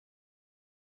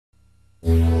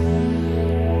There's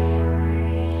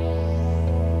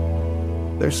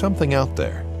something out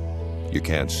there. You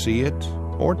can't see it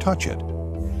or touch it,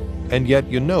 and yet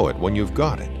you know it when you've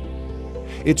got it.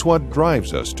 It's what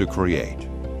drives us to create,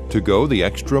 to go the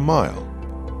extra mile.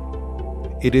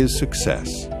 It is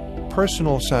success,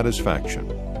 personal satisfaction,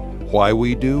 why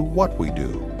we do what we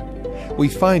do. We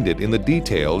find it in the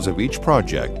details of each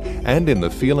project and in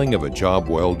the feeling of a job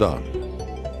well done.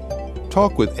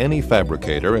 Talk with any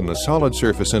fabricator in the solid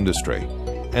surface industry,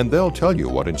 and they'll tell you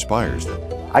what inspires them.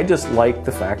 I just like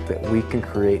the fact that we can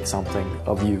create something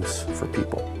of use for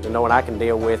people. Knowing I can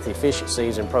deal with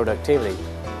efficiencies and productivity,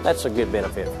 that's a good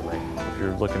benefit for me. If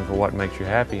you're looking for what makes you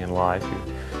happy in life,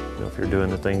 if you're doing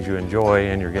the things you enjoy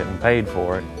and you're getting paid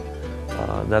for it,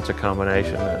 that's a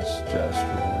combination that's just,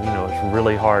 it's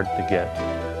really hard to get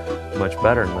much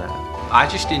better than that. I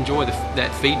just enjoy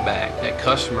that feedback, that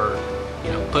customer,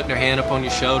 putting their hand up on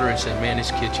your shoulder and saying, man, this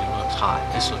kitchen looks hot,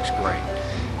 this looks great.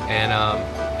 And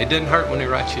it doesn't hurt when they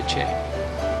write you a check.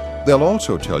 They'll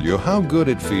also tell you how good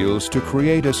it feels to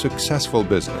create a successful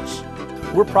business.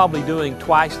 We're probably doing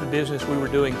twice the business we were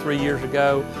doing 3 years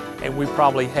ago, and we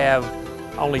probably have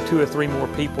only 2 or 3 more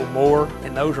people more,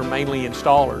 and those are mainly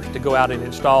installers to go out and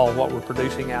install what we're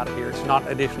producing out of here. It's not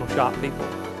additional shop people.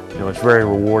 It's very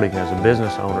rewarding as a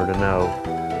business owner to know,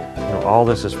 all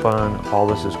this is fun, all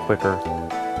this is quicker,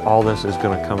 all this is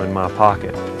going to come in my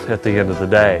pocket at the end of the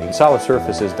day. Solid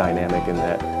surface is dynamic in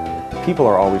that people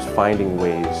are always finding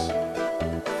ways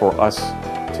for us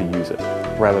to use it,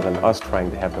 rather than us trying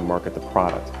to have to market the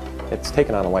product. It's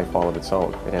taken on a life all of its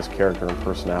own. It has character and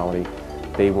personality.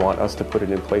 They want us to put it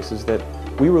in places that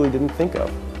we really didn't think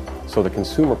of. So the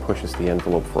consumer pushes the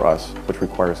envelope for us, which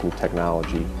requires new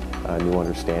technology, new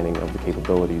understanding of the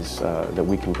capabilities that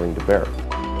we can bring to bear.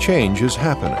 Change is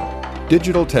happening.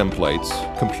 Digital templates,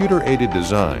 computer-aided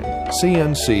design,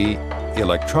 CNC,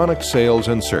 electronic sales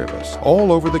and service.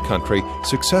 All over the country,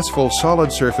 successful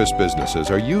solid surface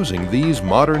businesses are using these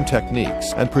modern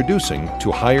techniques and producing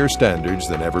to higher standards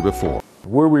than ever before.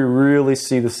 Where we really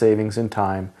see the savings in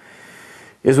time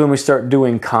is when we start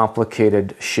doing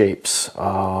complicated shapes,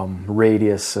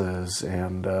 radiuses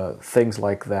and things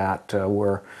like that,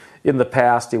 where in the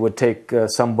past it would take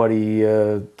somebody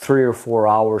 3 or 4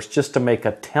 hours just to make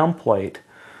a template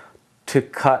to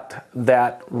cut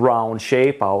that round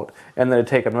shape out, and then it'd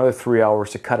take another 3 hours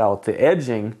to cut out the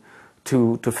edging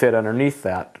to fit underneath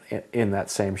that in that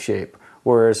same shape.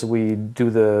 Whereas we do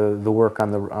the work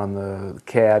on the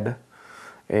CAD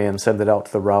and send it out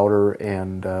to the router,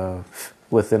 and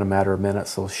within a matter of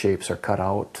minutes those shapes are cut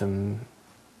out and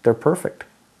they're perfect.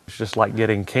 It's just like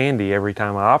getting candy every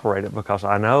time I operate it, because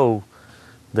I know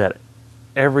that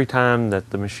every time that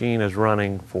the machine is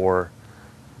running for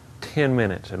 10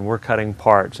 minutes and we're cutting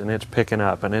parts and it's picking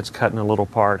up and it's cutting a little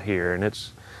part here and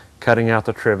it's cutting out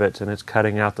the trivets and it's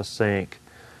cutting out the sink,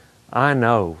 I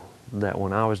know that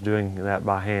when I was doing that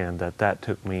by hand that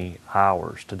took me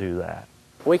hours to do that.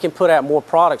 We can put out more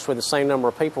products with the same number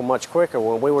of people much quicker.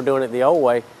 When we were doing it the old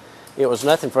way, it was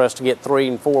nothing for us to get 3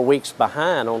 and 4 weeks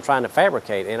behind on trying to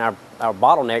fabricate, and our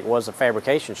bottleneck was the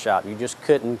fabrication shop. You just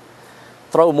couldn't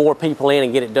throw more people in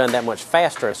and get it done that much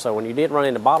faster, so when you did run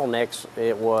into bottlenecks,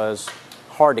 it was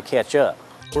hard to catch up.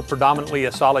 We're predominantly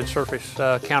a solid surface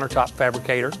countertop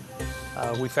fabricator.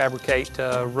 We fabricate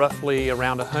roughly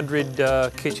around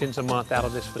 100 kitchens a month out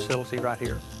of this facility right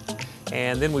here.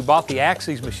 And then we bought the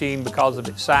AXYZ machine because of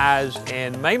its size,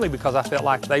 and mainly because I felt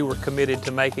like they were committed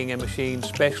to making a machine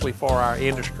specially for our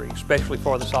industry, especially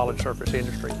for the solid surface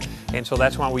industry. And so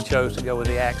that's why we chose to go with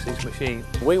the AXYZ machine.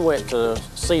 We went to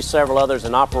see several others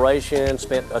in operation,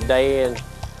 spent a day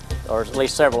or at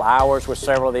least several hours with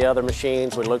several of the other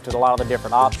machines. We looked at a lot of the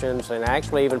different options and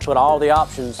actually even put all the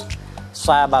options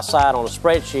side by side on a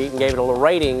spreadsheet and gave it a little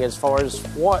rating as far as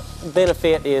what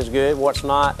benefit is good, what's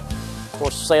not. Of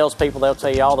course, salespeople, they'll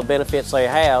tell you all the benefits they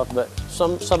have, but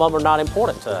some of them are not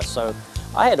important to us. So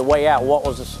I had to weigh out what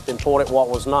was important, what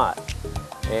was not.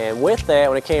 And with that,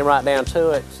 when it came right down to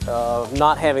it,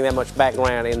 not having that much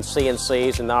background in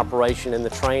CNCs and the operation and the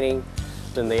training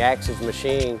in the AXYZ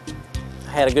machine,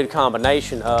 I had a good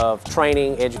combination of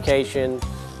training, education,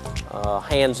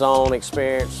 hands-on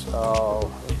experience,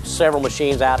 several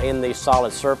machines out in the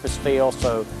solid surface field.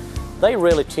 So they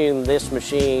really tuned this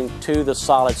machine to the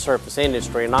solid surface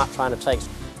industry and not trying to take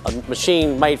a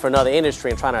machine made for another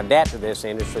industry and trying to adapt to this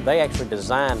industry. They actually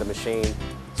designed the machine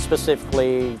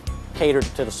specifically catered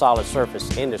to the solid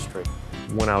surface industry.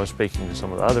 When I was speaking to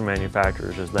some of the other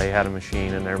manufacturers, is they had a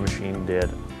machine and their machine did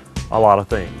a lot of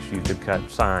things. You could cut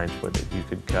signs with it, you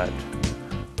could cut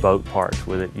boat parts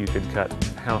with it, you could cut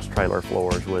house trailer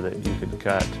floors with it, you could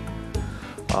cut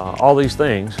all these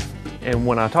things. And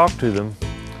when I talked to them,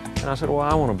 and I said, well,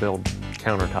 I want to build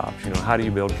countertops. You know, how do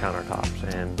you build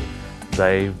countertops? And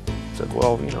they said,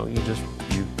 well, you know,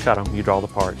 you cut them, you draw the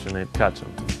parts, and it cuts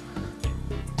them.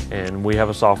 And we have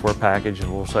a software package,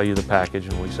 and we'll sell you the package,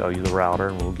 and we sell you the router,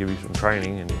 and we'll give you some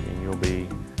training, and you'll be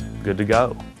good to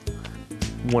go.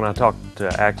 When I talked to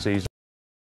AXYZ,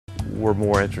 we're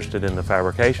more interested in the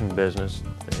fabrication business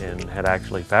and had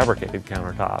actually fabricated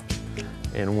countertops.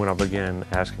 And when I began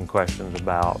asking questions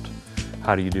about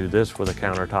how do you do this with a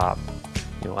countertop,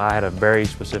 you know, I had a very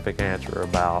specific answer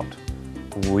about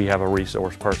we have a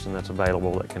resource person that's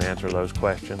available that can answer those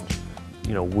questions.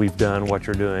 You know, we've done what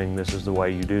you're doing, this is the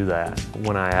way you do that.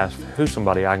 When I asked who's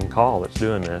somebody I can call that's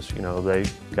doing this, you know, they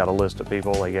got a list of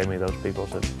people, they gave me those people,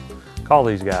 said, call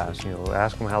these guys, you know,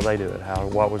 ask them how they do it,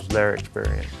 what was their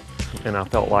experience. And I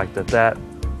felt like that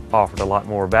offered a lot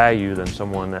more value than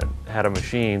someone that had a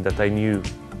machine that they knew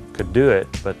could do it,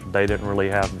 but they didn't really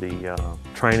have the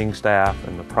training staff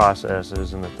and the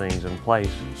processes and the things in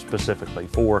place specifically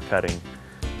for cutting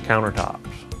countertops.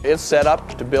 It's set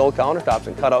up to build countertops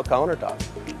and cut out countertops,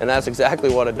 and that's exactly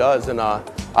what it does. And I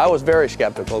was very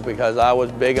skeptical because I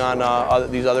was big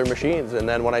on these other machines, and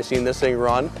then when I seen this thing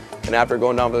run, and after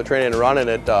going down for the training and running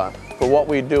it, for what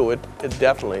we do, it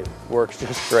definitely works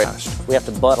just great. We have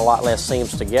to butt a lot less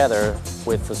seams together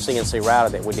with the CNC router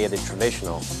than we did the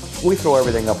traditional. We throw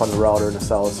everything up on the router and the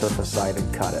solid surface side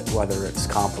and cut it, whether it's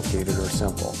complicated or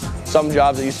simple. Some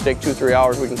jobs that used to take 2-3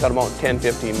 hours, we can cut them out in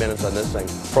 10-15 minutes on this thing,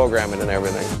 programming and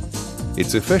everything.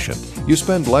 It's efficient. You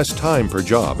spend less time per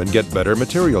job and get better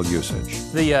material usage.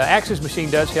 The AXYZ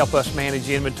machine does help us manage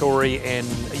inventory and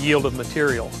yield of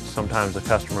material. Sometimes the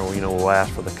customer, you know, will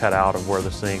ask for the cutout of where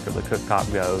the sink or the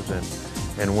cooktop goes,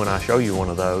 and when I show you one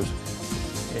of those,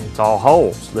 it's all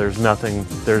holes. There's nothing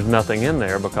in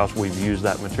there because we've used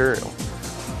that material.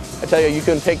 I tell you, you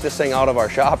couldn't take this thing out of our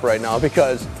shop right now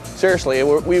because seriously,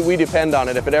 we depend on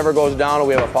it. If it ever goes down or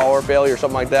we have a power failure or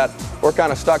something like that, we're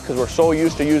kind of stuck because we're so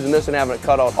used to using this and having it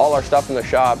cut out all our stuff in the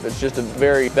shop. It's just a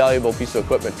very valuable piece of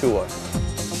equipment to us.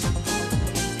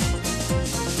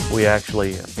 We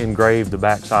actually engrave the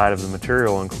backside of the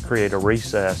material and create a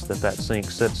recess that sink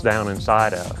sits down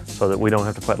inside of so that we don't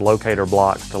have to put locator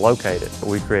blocks to locate it.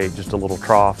 We create just a little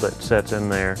trough that sits in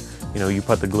there. You know, you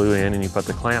put the glue in and you put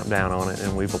the clamp down on it,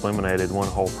 and we've eliminated one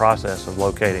whole process of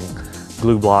locating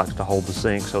glue blocks to hold the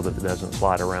sink so that it doesn't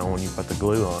slide around when you put the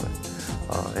glue on it.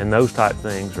 And those type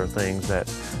things are things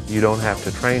that you don't have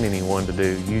to train anyone to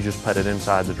do. You just put it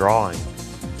inside the drawing,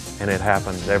 and it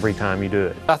happens every time you do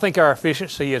it. I think our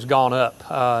efficiency has gone up.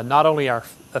 Not only our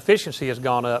efficiency has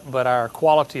gone up, but our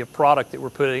quality of product that we're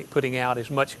putting out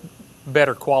is much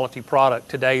better quality product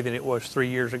today than it was 3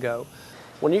 years ago.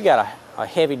 When you got a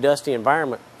heavy, dusty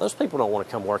environment, those people don't want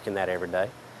to come work in that every day.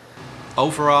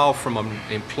 Overall, from an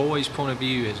employee's point of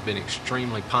view, has been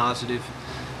extremely positive.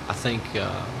 I think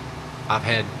I've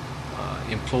had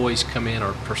employees come in,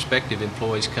 or prospective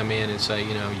employees come in and say,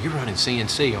 you know, you're running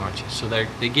CNC, aren't you? So they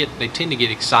tend to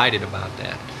get excited about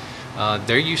that.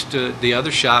 They're used to the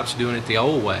other shops doing it the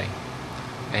old way,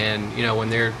 and you know, when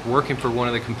they're working for one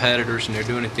of the competitors and they're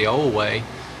doing it the old way,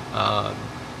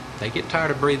 they get tired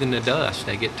of breathing the dust.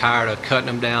 They get tired of cutting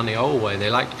them down the old way.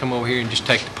 They like to come over here and just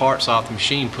take the parts off the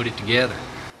machine, put it together.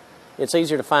 It's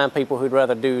easier to find people who'd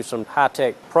rather do some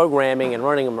high-tech programming and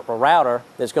running a router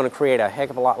that's going to create a heck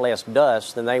of a lot less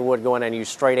dust than they would go in and use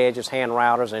straight edges, hand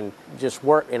routers, and just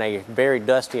work in a very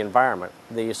dusty environment.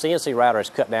 The CNC router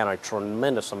has cut down a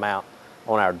tremendous amount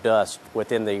on our dust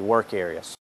within the work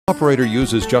areas. The operator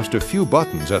uses just a few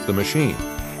buttons at the machine,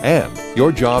 and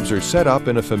your jobs are set up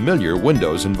in a familiar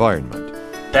Windows environment.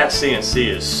 That CNC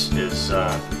is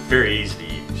very easy to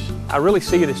use. I really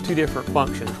see it as two different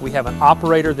functions. We have an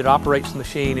operator that operates the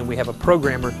machine, and we have a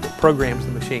programmer that programs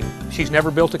the machine. She's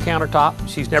never built a countertop,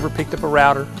 she's never picked up a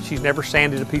router, she's never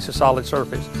sanded a piece of solid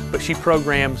surface, but she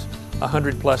programs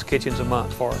 100+ kitchens a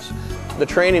month for us. The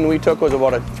training we took was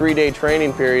about a 3-day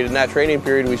training period. In that training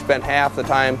period, we spent half the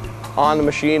time on the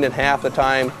machine and half the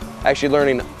time actually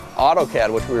learning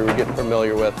AutoCAD, which we were getting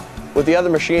familiar with. With the other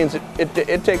machines,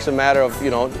 it takes a matter of,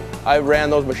 you know, I ran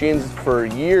those machines for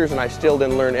years and I still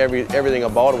didn't learn everything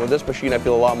about it. With this machine, I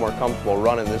feel a lot more comfortable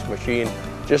running this machine,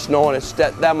 just knowing it's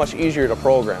that much easier to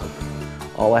program.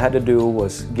 All I had to do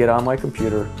was get on my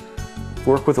computer,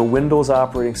 work with a Windows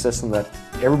operating system that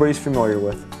everybody's familiar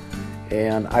with,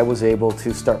 and I was able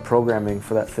to start programming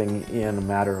for that thing in a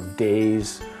matter of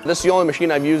days. This is the only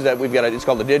machine I've used that we've got, it's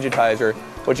called the digitizer,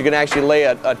 which you can actually lay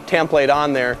a template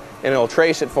on there and it'll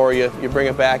trace it for you. You bring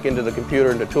it back into the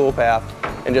computer, into toolpath,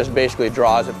 and just basically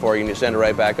draws it for you, and you send it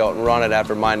right back out and run it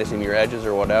after minusing your edges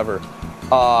or whatever.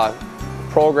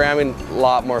 programming, a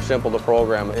lot more simple to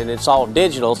program. And it's all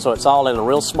digital, so it's all in a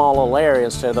real small little area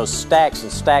instead of those stacks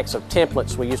and stacks of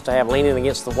templates we used to have leaning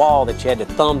against the wall that you had to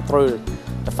thumb through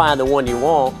to find the one you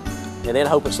want, and then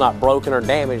hope it's not broken or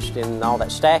damaged in all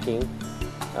that stacking.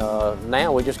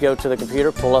 Now we just go to the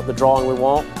computer, pull up the drawing we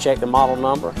want, check the model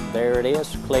number, there it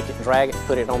is, click it, drag it,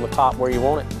 put it on the top where you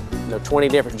want it. 20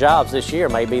 different jobs this year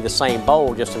may be the same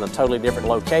bowl, just in a totally different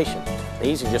location.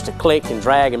 Easy just to click and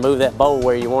drag and move that bowl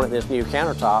where you want it in this new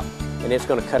countertop, and it's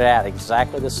going to cut it out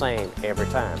exactly the same every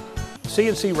time.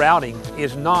 CNC routing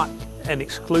is not an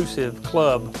exclusive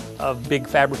club of big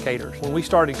fabricators. When we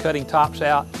started cutting tops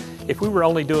out, if we were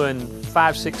only doing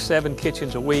 5, 6, 7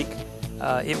 kitchens a week,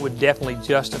 it would definitely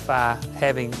justify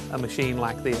having a machine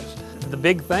like this. The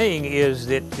big thing is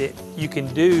that you can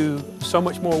do so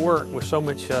much more work with so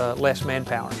much less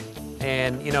manpower.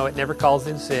 And it never calls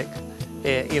in sick.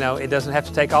 It doesn't have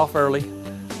to take off early.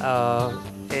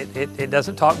 It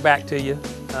doesn't talk back to you.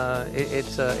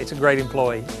 It's a great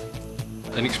employee.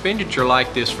 An expenditure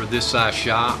like this for this size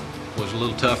shop was a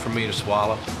little tough for me to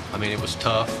swallow. I mean, it was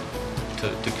tough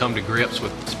to come to grips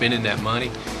with spending that money.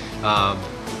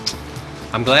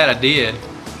 I'm glad I did.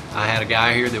 I had a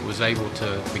guy here that was able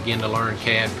to begin to learn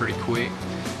CAD pretty quick.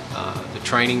 The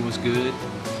training was good.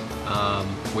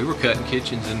 We were cutting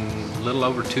kitchens in a little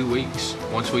over 2 weeks.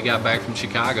 Once we got back from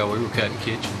Chicago, we were cutting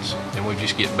kitchens, and we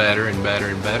just get better and better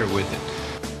and better with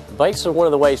it. Basically, one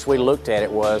of the ways we looked at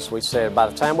it was, we said by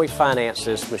the time we finance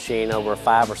this machine over a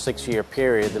 5 or 6 year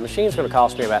period, the machine's going to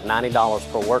cost me about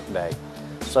 $90 per workday.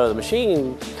 So the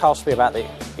machine cost me about the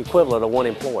equivalent of 1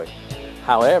 employee.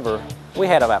 However, we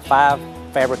had about 5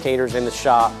 fabricators in the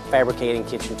shop fabricating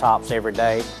kitchen tops every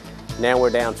day. Now we're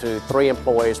down to 3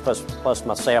 employees plus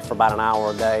myself for about an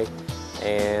hour a day.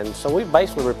 And so we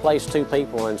basically replaced 2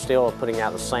 people and still putting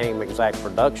out the same exact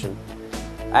production.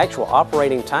 Actual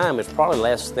operating time is probably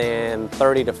less than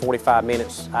 30 to 45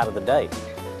 minutes out of the day.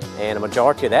 And a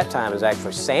majority of that time is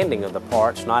actually sanding of the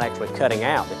parts, not actually cutting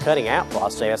out. The cutting out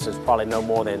process is probably no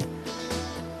more than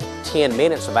 10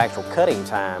 minutes of actual cutting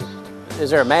time. Is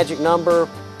there a magic number?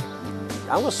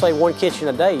 I'm going to say 1 kitchen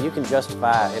a day you can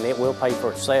justify, and it will pay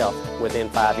for itself within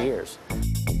 5 years.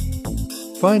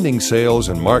 Finding sales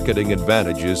and marketing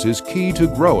advantages is key to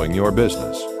growing your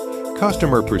business.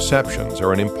 Customer perceptions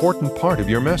are an important part of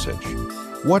your message.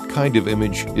 What kind of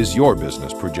image is your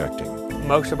business projecting?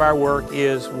 Most of our work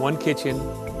is 1 kitchen,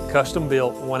 custom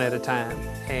built, 1 at a time.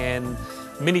 And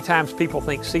many times people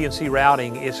think CNC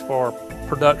routing is for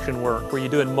production work, where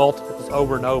you're doing multiples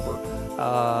over and over.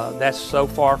 That's so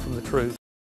far from the truth.